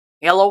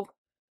Hello,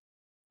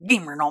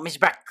 GamerNom is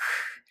back,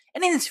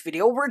 and in this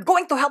video we're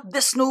going to help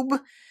this noob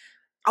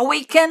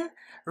awaken,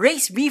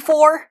 race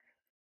B4,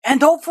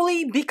 and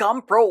hopefully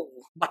become pro.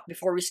 But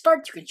before we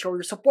start, you can show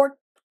your support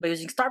by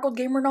using Star Code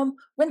GamerNom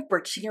when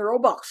purchasing your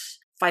Robux.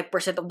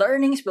 5% of the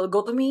earnings will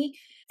go to me,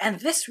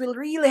 and this will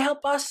really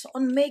help us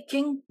on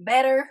making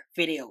better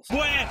videos.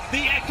 Where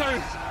the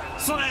echo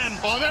slam.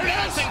 Oh, there it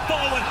is.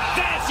 Forward.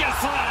 There's your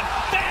slam.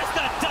 There's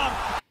the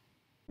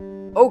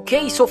dump.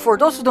 Okay, so for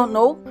those who don't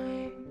know,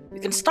 you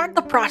can start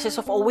the process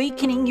of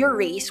awakening your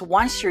race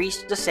once you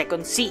reach the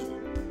second C.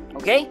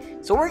 Okay,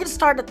 so we're gonna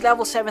start at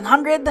level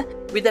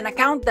 700 with an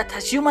account that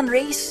has human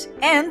race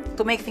and,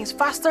 to make things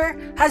faster,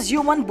 has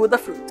human Buddha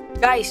fruit.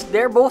 Guys,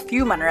 they're both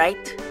human,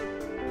 right?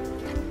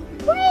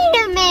 Wait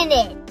a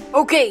minute!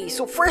 Okay,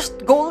 so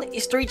first goal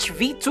is to reach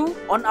V2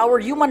 on our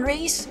human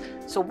race.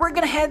 So we're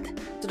gonna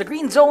head to the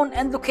green zone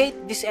and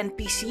locate this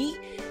NPC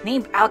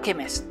named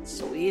Alchemist.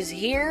 So he's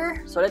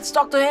here, so let's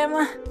talk to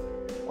him.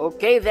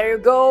 Okay, there you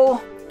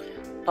go.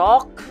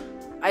 Talk.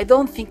 I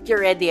don't think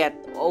you're ready yet.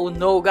 Oh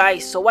no,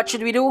 guys. So what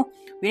should we do?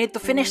 We need to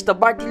finish the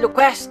Bartillo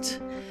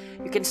quest.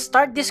 You can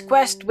start this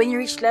quest when you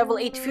reach level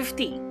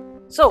 850.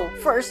 So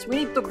first, we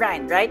need to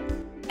grind, right?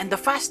 And the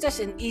fastest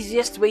and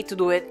easiest way to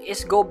do it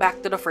is go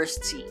back to the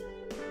first sea.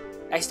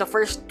 Guys, the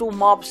first two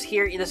mobs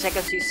here in the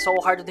second sea is so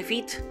hard to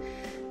defeat.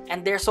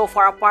 And they're so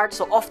far apart,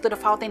 so off to the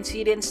Fountain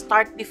Sea and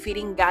start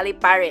defeating galley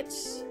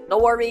pirates.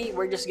 Don't worry,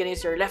 we're just gonna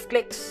use your left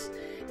clicks.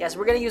 Yes,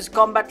 we're gonna use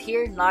combat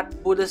here,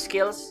 not Buddha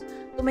skills,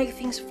 to make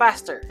things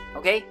faster,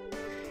 okay?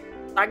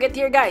 Target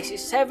here, guys,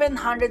 is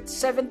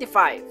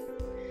 775.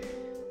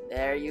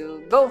 There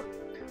you go.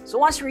 So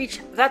once we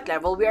reach that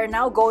level, we are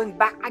now going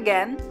back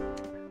again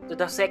to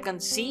the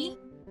second sea.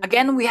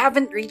 Again, we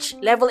haven't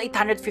reached level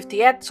 850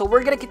 yet, so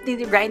we're gonna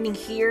continue grinding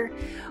here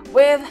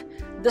with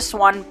the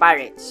Swan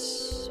Pirates.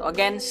 So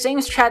again,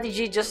 same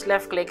strategy, just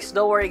left clicks.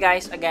 Don't worry,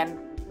 guys. Again,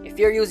 if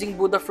you're using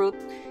Buddha fruit,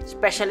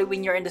 especially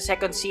when you're in the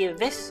second sea,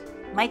 this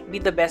might be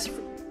the best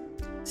fruit.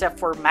 Except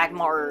for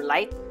Magma or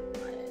Light,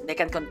 they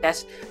can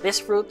contest this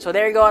fruit. So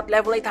there you go, at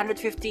level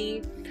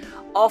 850.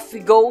 Off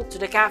we go to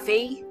the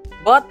cafe.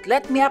 But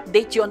let me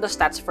update you on the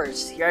stats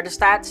first. Here are the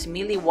stats.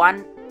 Melee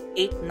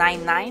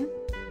 1899.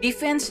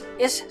 Defense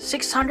is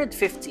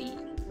 650.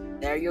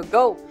 There you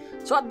go.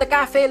 So at the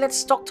cafe,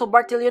 let's talk to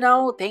Bartillo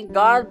now. Thank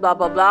God, blah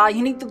blah blah.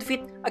 You need to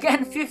defeat,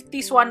 again, 50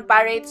 Swan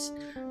Pirates.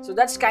 So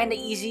that's kinda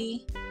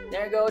easy.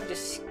 There you go,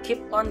 just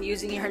keep on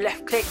using your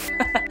left click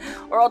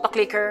or auto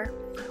clicker.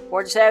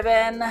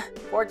 47,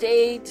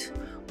 48,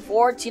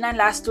 49,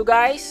 last two,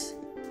 guys.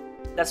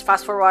 That's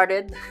fast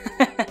forwarded.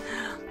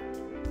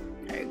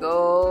 There you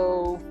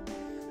go.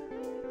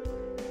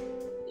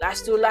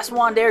 Last two, last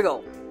one, there you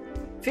go.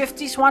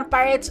 50 Swan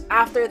Pirates.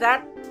 After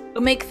that,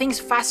 to make things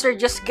faster,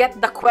 just get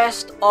the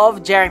quest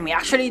of Jeremy.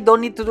 Actually, you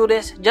don't need to do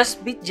this.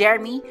 Just beat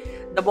Jeremy,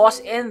 the boss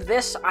in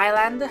this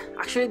island.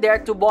 Actually, there are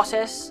two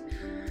bosses,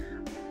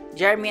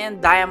 Jeremy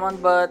and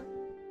Diamond, but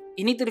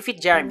you need to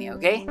defeat Jeremy,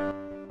 okay?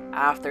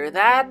 After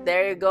that,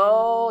 there you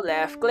go,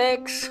 left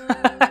clicks.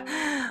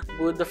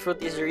 Buddha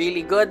fruit is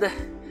really good.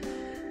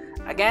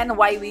 Again,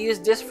 why we use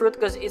this fruit?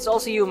 Because it's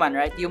also human,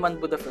 right? Human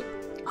Buddha fruit.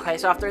 Okay,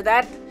 so after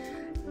that,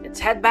 let's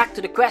head back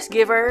to the quest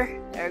giver.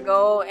 There you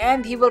go,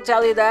 and he will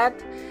tell you that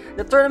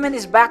the tournament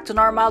is back to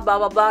normal, blah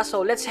blah blah. So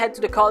let's head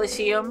to the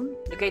Coliseum,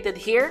 located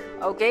here,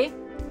 okay?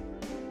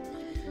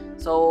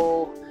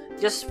 So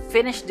just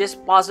finish this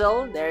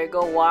puzzle. There you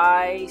go,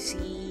 Y,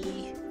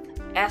 C,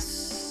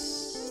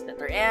 S,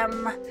 letter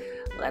M,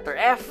 letter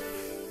F,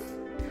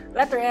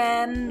 letter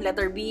N,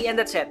 letter B, and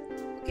that's it.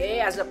 Okay,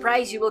 as a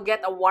prize, you will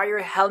get a warrior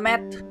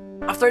helmet.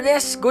 After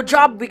this, good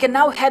job, we can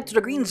now head to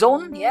the green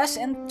zone, yes,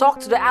 and talk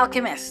to the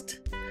alchemist.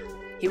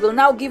 He will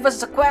now give us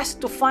the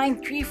quest to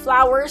find 3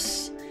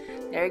 flowers.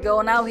 There you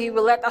go, now he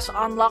will let us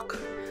unlock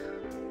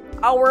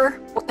our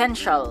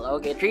potential.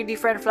 Okay, 3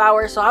 different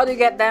flowers. So how do you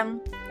get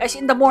them? Guys,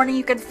 in the morning,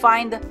 you can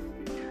find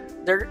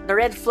the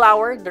red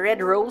flower, the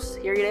red rose.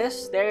 Here it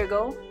is, there you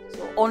go.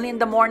 So only in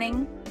the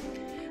morning.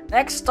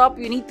 Next stop,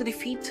 you need to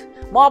defeat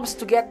mobs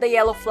to get the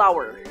yellow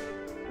flower.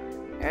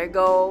 There you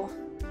go.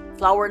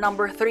 Flower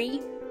number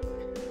 3.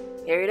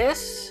 Here it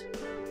is.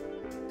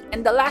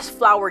 And the last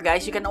flower,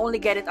 guys, you can only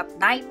get it at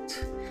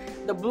night.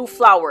 The blue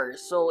flower.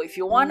 So if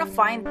you want to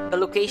find the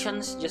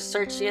locations, just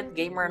search it.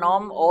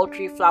 GamerNom, all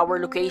 3 flower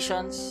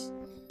locations.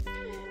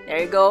 There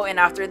you go. And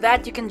after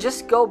that, you can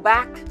just go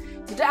back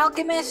to the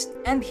alchemist,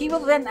 and he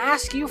will then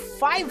ask you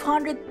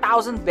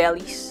 500,000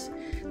 bellies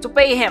to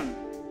pay him.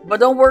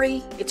 But don't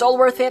worry, it's all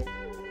worth it.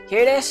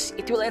 Here it is.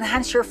 It will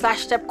enhance your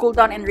flash step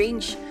cooldown and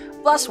range,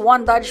 plus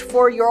 1 dodge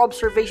for your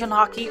observation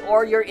hockey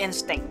or your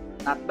instinct.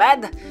 Not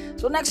bad.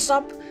 So next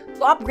up,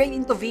 to upgrade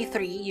into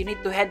V3, you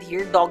need to head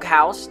here,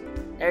 Doghouse.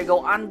 There you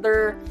go,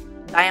 under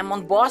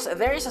Diamond Boss.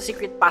 There is a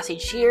secret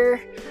passage here.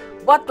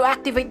 But to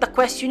activate the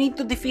quest, you need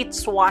to defeat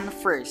Swan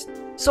first.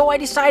 So I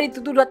decided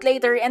to do that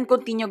later and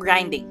continue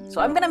grinding.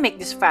 So I'm gonna make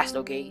this fast,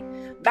 okay?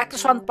 Back to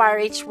Swan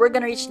Pirates, we're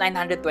gonna reach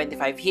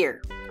 925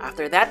 here.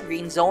 After that,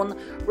 green zone,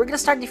 we're gonna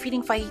start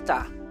defeating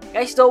Fajita.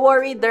 Guys, don't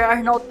worry, there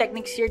are no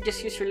techniques here.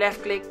 Just use your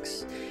left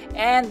clicks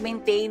and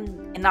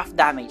maintain enough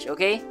damage,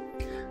 okay?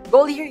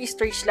 Goal here is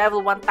to reach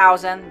level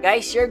 1000.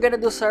 Guys, you're gonna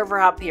do server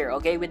hop here,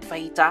 okay, with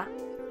Fajita.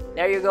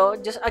 There you go.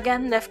 Just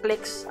again, left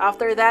clicks.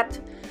 After that,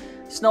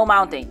 snow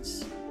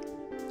mountains.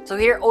 So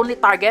here, only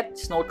target,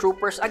 snow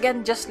troopers.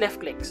 Again, just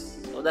left clicks.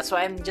 So that's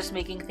why I'm just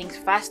making things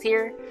fast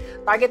here.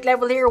 Target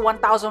level here,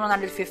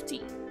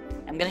 1150.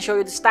 I'm gonna show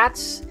you the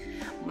stats.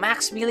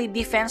 Max melee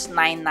defense,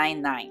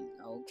 999.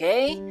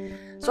 Okay.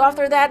 So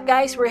after that,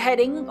 guys, we're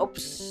heading.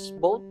 Oops,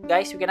 bolt.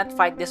 Guys, we cannot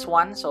fight this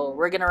one. So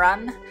we're gonna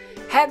run.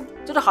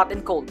 Head to the hot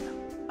and cold.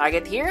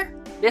 Target here.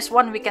 This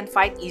one we can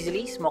fight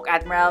easily. Smoke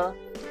Admiral.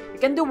 You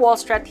can do wall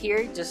strat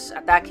here. Just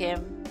attack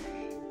him.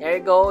 There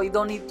you go. You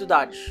don't need to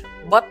dodge.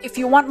 But if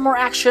you want more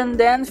action,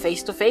 then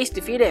face to face,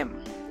 defeat him.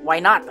 Why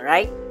not,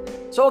 right?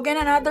 So again,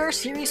 another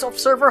series of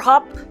server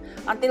hop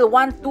until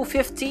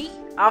 1250.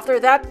 After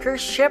that,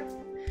 curse ship.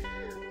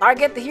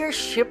 Target here,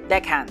 ship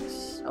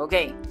deckhands.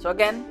 Okay, so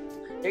again,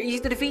 they're easy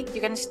to defeat.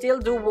 You can still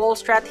do wall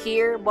strat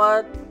here,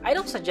 but I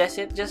don't suggest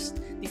it. Just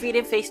defeat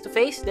him face to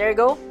face. There you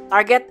go.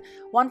 Target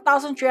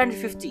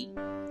 1350.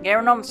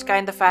 GamerNom is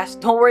kinda fast.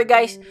 Don't worry,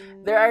 guys.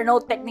 There are no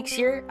techniques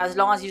here as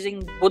long as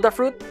using Buddha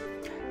fruit.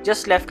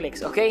 Just left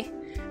clicks, okay?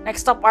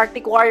 Next up,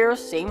 Arctic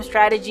Warriors. Same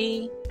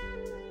strategy.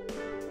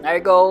 There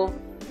you go.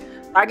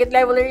 Target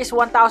level here is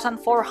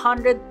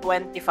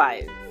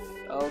 1425.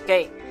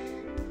 Okay.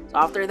 So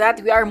after that,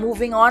 we are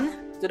moving on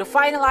to the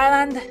final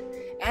island.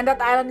 And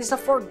that island is the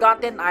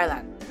Forgotten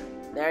Island.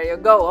 There you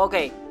go.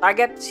 Okay.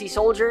 Target sea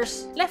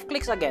soldiers. Left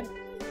clicks again.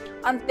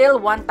 Until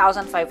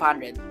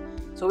 1500.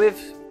 So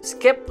we've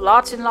skipped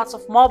lots and lots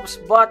of mobs.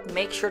 But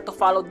make sure to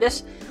follow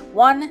this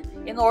one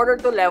in order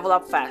to level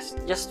up fast.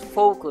 Just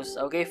focus.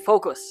 Okay.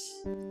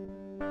 Focus.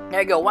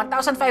 There you go.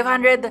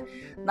 1500.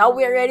 Now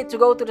we are ready to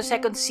go to the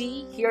second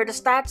sea. Here are the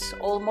stats.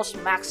 Almost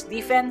max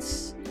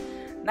defense.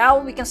 Now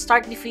we can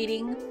start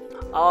defeating.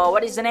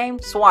 What is the name?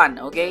 Swan.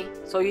 Okay.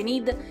 So you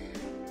need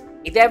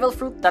a devil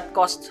fruit that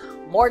costs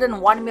more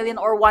than 1 million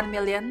or 1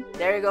 million.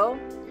 There you go.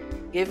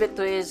 Give it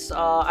to his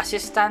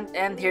assistant,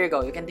 and here you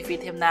go. You can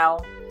defeat him now.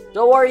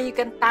 Don't worry, you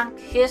can tank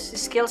his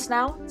skills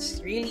now.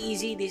 It's really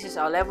easy. This is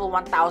a level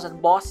 1000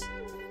 boss.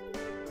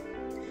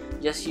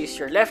 Just use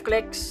your left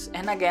clicks,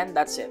 and again,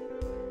 that's it.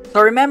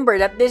 So remember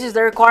that this is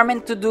the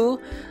requirement to do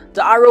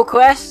the arrow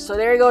quest. So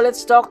there you go.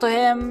 Let's talk to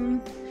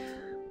him.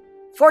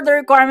 For the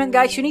requirement,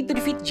 guys, you need to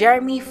defeat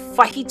Jeremy,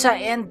 Fajita,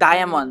 and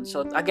Diamond.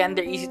 So again,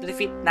 they're easy to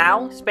defeat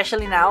now,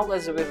 especially now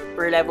because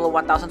we're level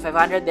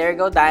 1500. There you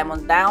go,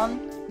 Diamond down.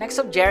 Next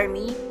up,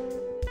 Jeremy.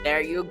 There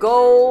you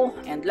go.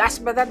 And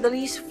last but not the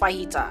least,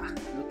 Fajita,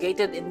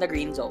 located in the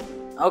green zone.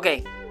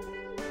 Okay.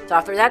 So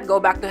after that, go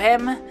back to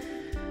him.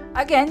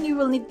 Again, you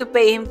will need to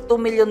pay him 2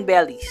 million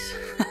bellies.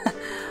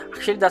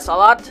 Actually, that's a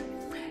lot.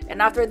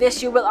 And after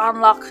this, you will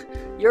unlock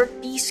your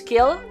T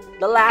skill,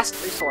 the last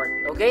resort.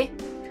 Okay.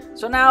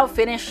 So now,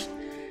 finish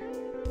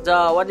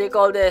the, what do you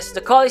call this?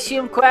 The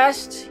Coliseum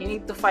quest. You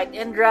need to fight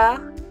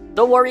Indra.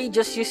 Don't worry,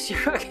 just use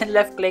your again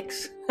left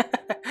clicks.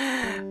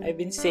 I've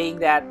been saying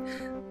that.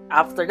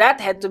 After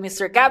that, head to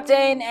Mr.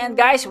 Captain. And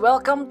guys,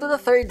 welcome to the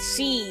third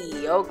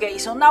sea. Okay,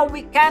 so now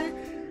we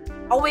can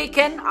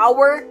awaken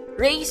our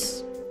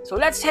race. So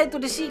let's head to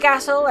the sea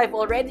castle. I've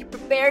already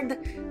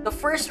prepared the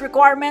first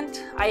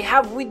requirement. I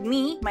have with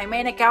me my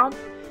main account,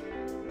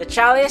 the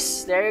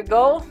chalice. There you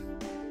go.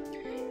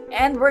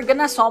 And we're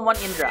gonna summon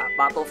Indra,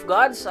 Battle of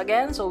Gods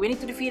again, so we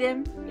need to defeat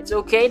him. It's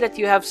okay that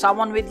you have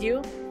someone with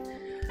you.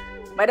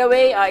 By the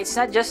way, it's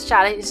not just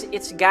chalice,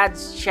 it's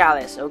God's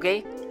chalice,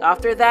 okay?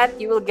 After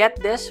that, you will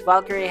get this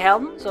Valkyrie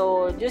helm,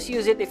 so just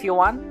use it if you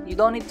want. You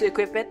don't need to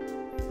equip it.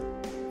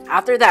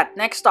 After that,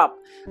 next up,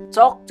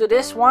 talk to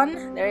this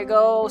one. There you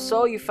go.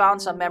 So you found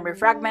some memory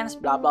fragments,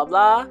 blah blah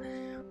blah.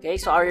 Okay,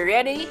 so are you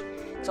ready?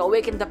 So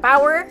awaken the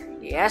power.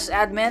 Yes,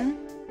 admin.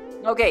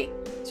 Okay,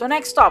 so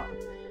next up.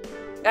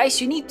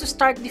 Guys, you need to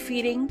start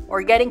defeating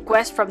or getting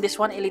quests from this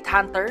one, Elite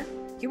Hunter.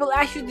 He will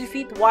ask you to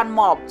defeat one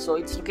mob, so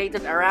it's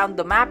located around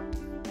the map.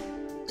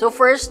 So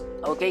first,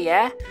 okay,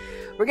 yeah,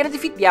 we're gonna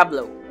defeat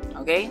Diablo,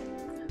 okay?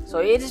 So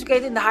it is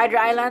located in the Hydra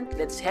Island.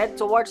 Let's head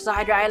towards the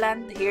Hydra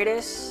Island. Here it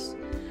is.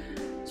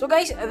 So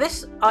guys,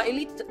 this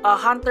Elite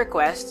Hunter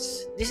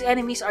quests, these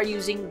enemies are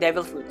using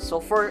Devil Fruit. So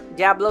for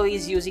Diablo,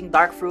 he's using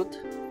Dark Fruit.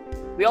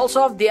 We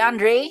also have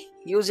DeAndre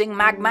using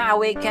Magma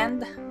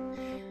Awakened.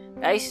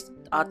 Guys,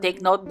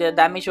 take note, the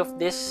damage of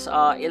this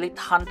Elite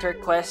Hunter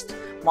quest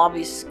mob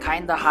is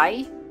kinda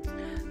high.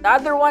 The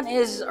other one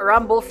is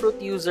Rumble Fruit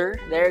user.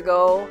 There you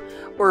go,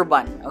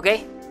 Urban.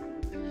 Okay.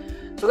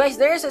 So guys,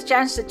 there's a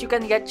chance that you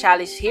can get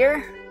Chalice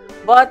here,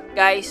 but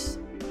guys,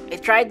 I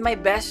tried my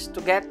best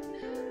to get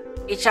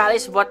a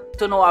Chalice, but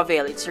to no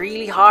avail. It's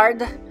really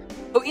hard.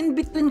 So in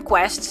between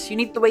quests, you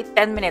need to wait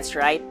 10 minutes,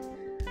 right?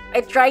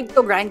 I tried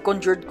to grind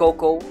Conjured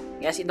Cocoa.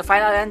 Yes, in the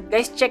final end,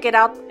 guys, check it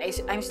out.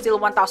 I'm still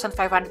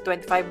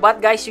 1525,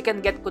 but guys, you can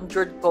get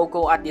Conjured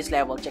Cocoa at this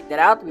level. Check that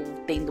out. We've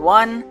obtained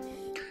one.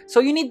 So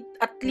you need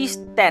at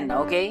least 10,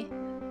 okay?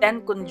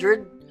 10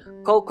 Conjured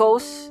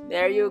Cocos.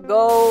 There you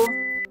go.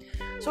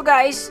 So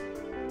guys,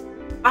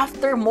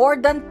 after more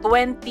than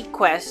 20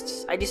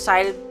 quests, I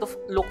decided to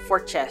look for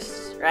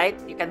chests, right?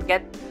 You can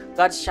get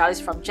God's Chalice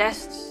from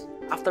chests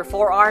after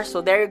 4 hours.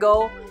 So there you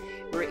go.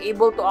 We're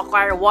able to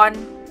acquire one.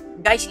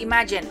 Guys,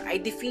 imagine, I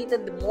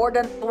defeated more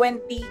than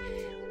 20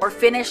 or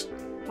finished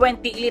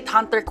 20 Elite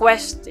Hunter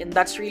quests, and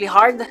that's really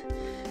hard.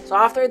 So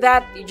after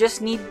that, you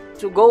just need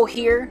to go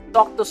here,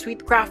 talk to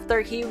Sweet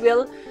Crafter. He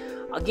will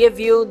give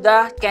you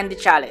the Candy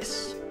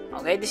Chalice.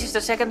 Okay, this is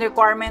the second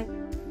requirement.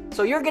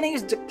 So you're gonna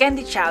use the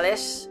Candy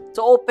Chalice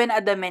to open a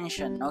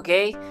dimension.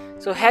 Okay,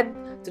 so head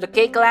to the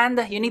Cake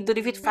Land. You need to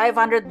defeat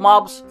 500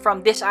 mobs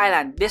from this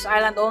island. This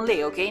island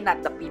only, okay?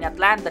 Not the Peanut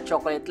Land, the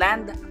Chocolate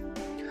Land.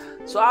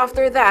 So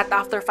after that,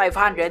 after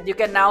 500, you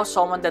can now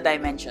summon the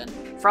dimension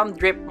from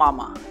Drip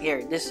Mama.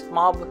 Here, this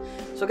mob.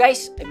 So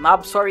guys,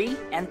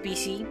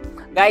 NPC.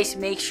 Guys,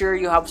 make sure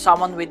you have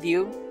someone with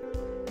you.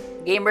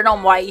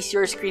 GamerNom, why is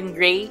your screen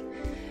gray?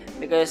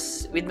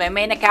 Because with my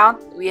main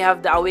account, we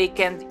have the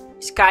Awakened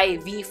Sky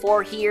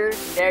V4 here.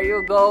 There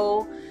you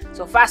go.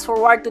 So fast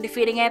forward to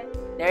defeating it.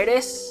 There it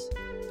is.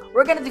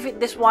 We're gonna defeat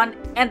this one,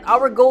 and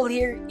our goal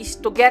here is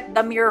to get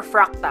the Mirror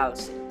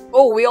Fractals.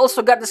 Oh, we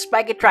also got the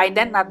Spiky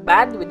Trident, not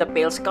bad, with the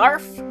Pale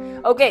Scarf.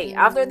 Okay,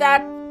 after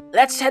that,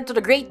 let's head to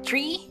the Great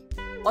Tree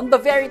on the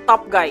very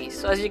top, guys.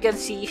 So as you can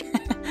see,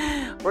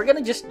 we're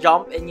gonna just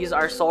jump and use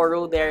our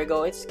Sorrow. There you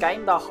go. It's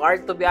kinda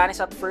hard, to be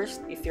honest, at first,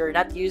 if you're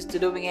not used to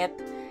doing it.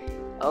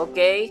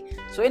 Okay,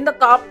 so in the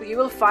top, you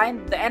will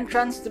find the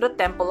entrance to the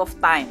Temple of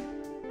Time.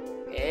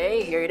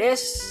 Okay, here it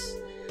is.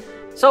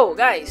 So,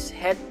 guys,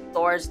 head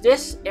towards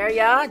this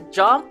area,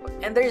 jump,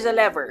 and there's a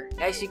lever.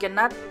 Guys, you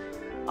cannot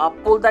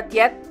pull that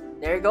yet.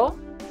 There you go.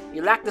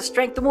 You lack the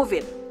strength to move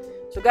it.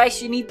 So,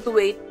 guys, you need to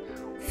wait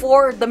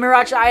for the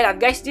Mirage Island.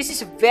 Guys, this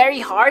is very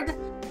hard.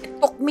 It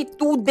took me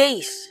 2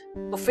 days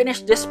to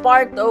finish this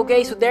part.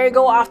 Okay, so there you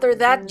go. After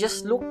that,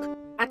 just look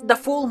at the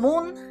full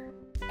moon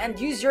and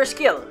use your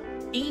skill.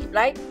 E,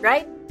 right?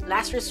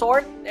 Last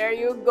resort. There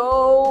you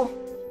go.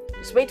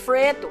 Just wait for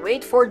it.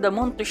 Wait for the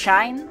moon to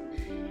shine.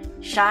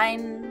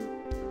 Shine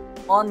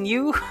on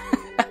you.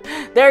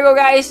 There you go,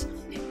 guys.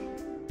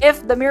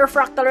 If the Mirror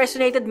Fractal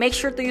resonated, make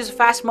sure to use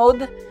fast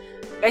mode.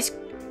 Guys,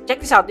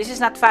 check this out. This is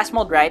not fast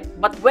mode, right?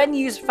 But when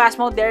you use fast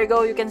mode, there you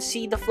go. You can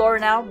see the floor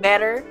now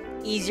better.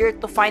 Easier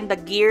to find the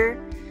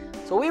gear.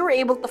 So we were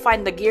able to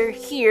find the gear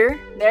here.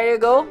 There you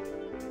go.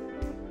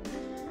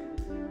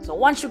 So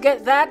once you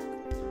get that,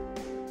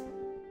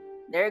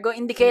 there you go,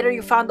 indicator,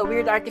 you found the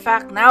weird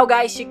artifact. Now,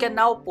 guys, you can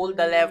now pull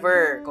the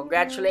lever.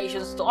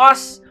 Congratulations to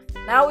us.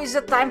 Now is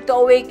the time to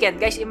awaken.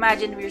 Guys,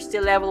 imagine we're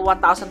still level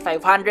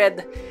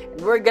 1500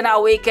 and we're gonna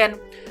awaken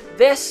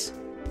this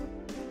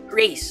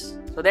race.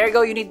 So there you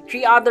go, you need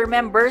 3 other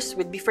members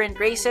with different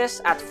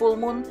races at full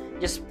moon.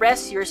 Just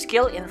press your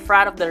skill in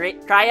front of the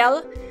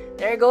trial.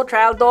 There you go,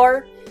 trial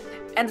door.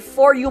 And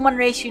for human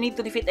race, you need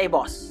to defeat a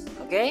boss.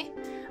 Okay?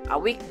 A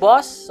weak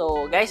boss.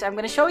 So guys, I'm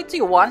gonna show it to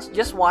you once,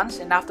 just once,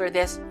 and after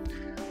this,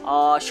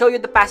 show you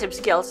the passive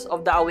skills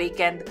of the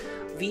Awakened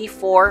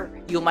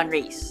V4 human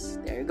race.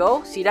 There you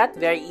go. See that?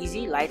 Very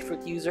easy. Light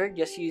fruit user.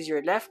 Just use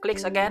your left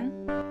clicks again.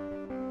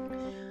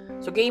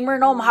 So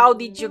GamerNom, how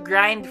did you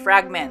grind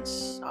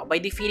fragments? By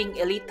defeating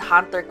Elite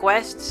Hunter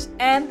quests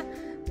and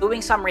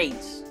doing some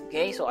raids.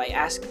 Okay, so I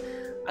asked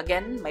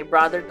again my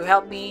brother to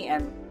help me,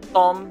 and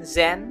Tom,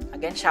 Zen.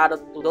 Again, shout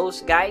out to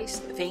those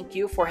guys. Thank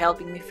you for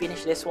helping me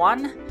finish this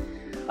one.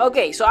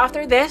 Okay, so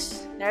after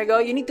this, there you go.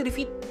 You need to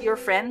defeat your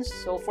friends.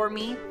 So for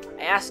me,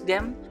 I asked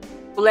them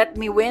to let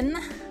me win.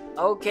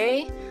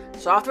 Okay,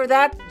 so after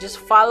that, just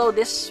follow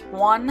this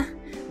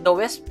one, the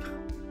wisp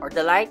or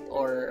the light,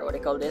 or what do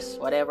you call this,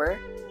 whatever.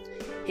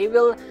 He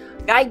will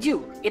guide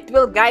you. It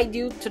will guide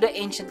you to the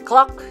ancient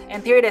clock.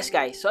 And here it is,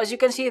 guys. So as you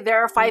can see, there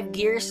are 5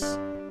 gears.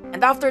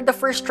 And after the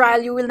first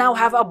trial, you will now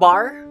have a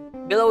bar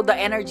below the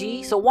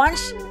energy. So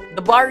once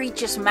the bar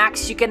reaches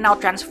max, you can now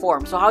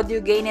transform. So how do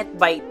you gain it?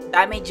 By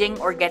damaging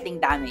or getting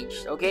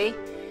damaged. Okay,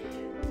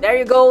 there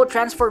you go,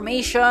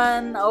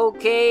 transformation.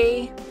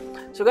 Okay,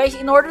 so guys,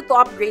 in order to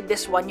upgrade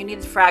this one, you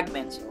need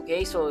fragments.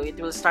 Okay, so it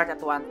will start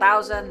at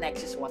 1000,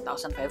 next is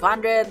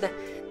 1500,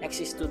 next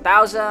is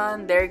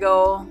 2000. There you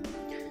go.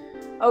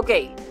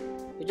 Okay,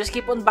 you just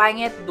keep on buying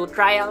it, do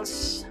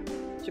trials.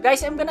 So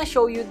guys, I'm gonna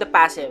show you the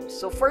passive.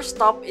 So first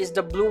up is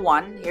the blue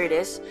one. Here it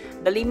is,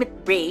 the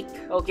limit break.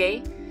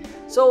 Okay,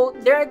 so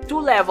there are 2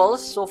 levels.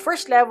 So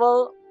first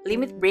level,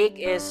 limit break,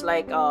 is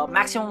like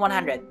maximum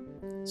 100.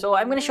 So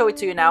I'm gonna show it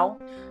to you now.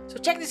 So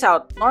check this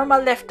out.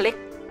 Normal left click,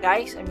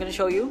 guys. I'm gonna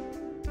show you.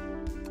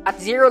 At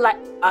 0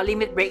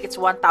 limit break, it's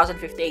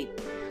 1058.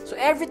 So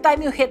every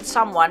time you hit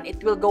someone,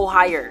 it will go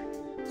higher.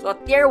 So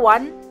at tier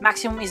 1,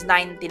 maximum is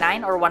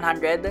 99 or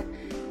 100.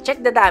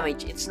 Check the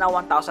damage. It's now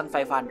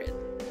 1500.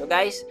 So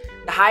guys,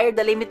 the higher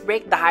the limit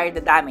break, the higher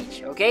the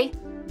damage. Okay?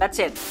 That's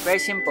it. Very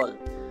simple.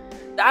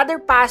 The other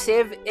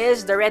passive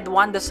is the red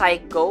one, the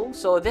Psycho.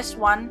 So this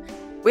one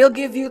will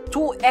give you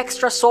 2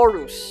 extra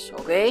Sorus.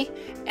 Okay?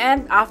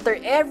 And after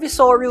every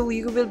Soru,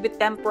 you will be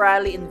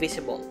temporarily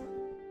invisible.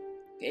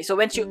 Okay, so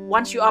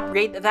once you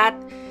upgrade that,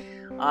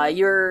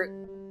 your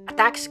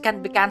attacks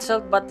can be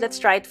cancelled, but let's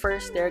try it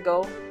first. There you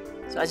go.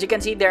 So as you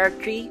can see, there are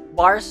 3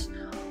 bars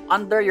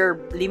under your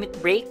limit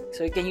break,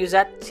 so you can use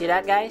that. See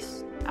that,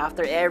 guys?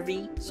 After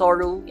every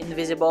Soru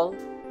invisible.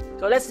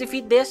 So let's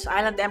defeat this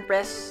Island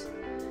Empress.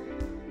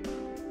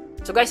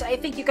 So guys, I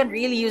think you can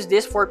really use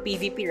this for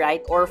PvP,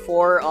 right? Or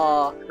for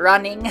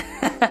running.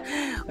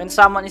 When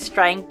someone is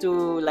trying to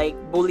like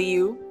bully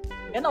you,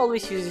 you can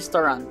always use this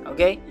to run,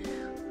 okay?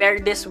 Pair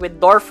this with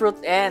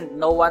Doorfruit and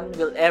no one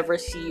will ever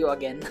see you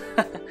again.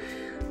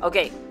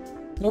 Okay,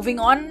 moving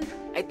on.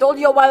 I told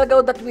you a while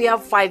ago that we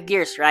have 5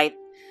 gears, right?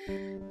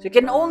 So you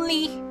can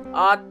only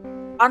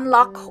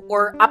unlock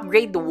or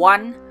upgrade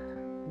 1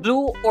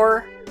 blue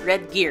or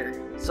red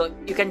gear. So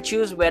you can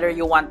choose whether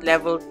you want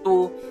level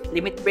 2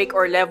 limit break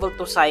or level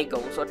 2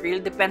 psycho. So it really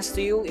depends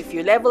to you. If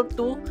you level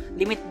 2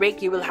 limit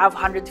break, you will have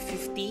 150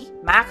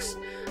 max.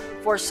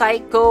 For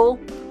psycho,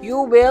 you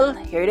will,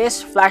 here it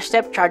is, flash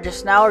step,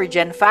 charges now,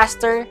 regen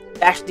faster,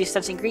 dash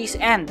distance increase,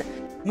 and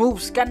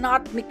moves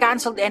cannot be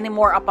cancelled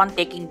anymore upon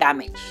taking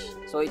damage.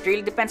 So it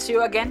really depends to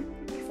you again.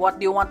 What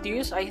do you want to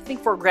use? I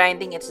think for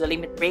grinding, it's the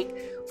limit break.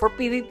 For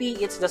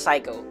PvP, it's the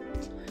psycho.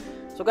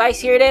 So guys,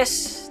 here it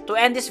is. To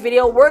end this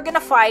video, we're gonna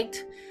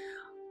fight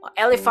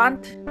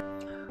Elephant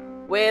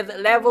with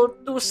level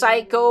 2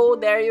 psycho.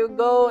 There you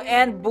go.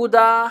 And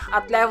Buddha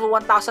at level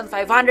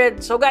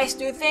 1500. So guys,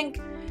 do you think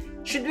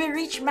should we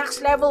reach max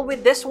level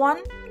with this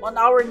one on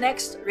our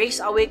next Race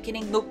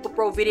Awakening Noob to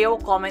Pro video?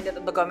 Comment it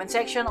in the comment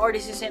section, or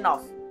this is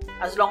enough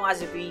as long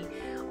as we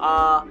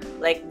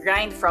like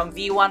grind from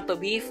V1 to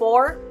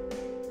V4.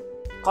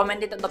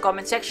 Comment it in the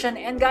comment section,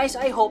 and guys,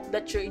 I hope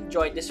that you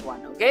enjoyed this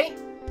one. Okay,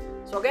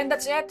 so again,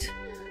 that's it.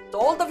 To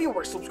all the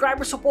viewers,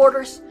 subscribers,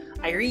 supporters,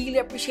 I really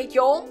appreciate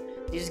you all.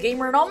 This is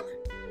GamerNom,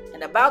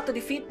 and about to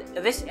defeat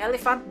this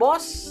elephant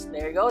boss.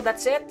 There you go,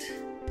 that's it.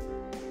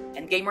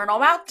 And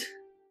GamerNom out.